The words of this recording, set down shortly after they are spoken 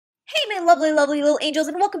Hey my lovely, lovely little angels,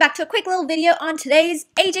 and welcome back to a quick little video on today's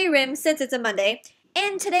AJ Rim since it's a Monday.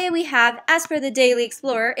 And today we have, as per the Daily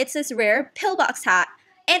Explorer, it's this rare Pillbox hat.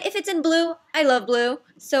 And if it's in blue, I love blue,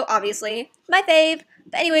 so obviously, my fave.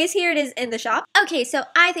 But anyways, here it is in the shop. Okay, so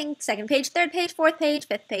I think second page, third page, fourth page,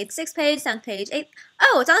 fifth page, sixth page, seventh page, eighth.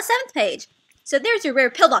 Oh, it's on the seventh page. So there's your rare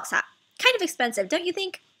Pillbox hat. Kind of expensive, don't you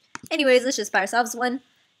think? Anyways, let's just buy ourselves one.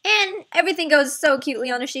 And everything goes so cutely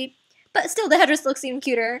on a sheep. But still, the headdress looks even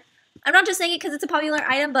cuter. I'm not just saying it because it's a popular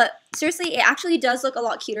item, but seriously, it actually does look a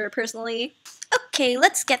lot cuter, personally. Okay,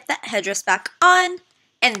 let's get that headdress back on.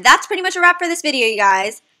 And that's pretty much a wrap for this video, you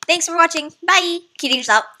guys. Thanks for watching. Bye. Keep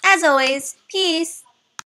yourself, as always. Peace.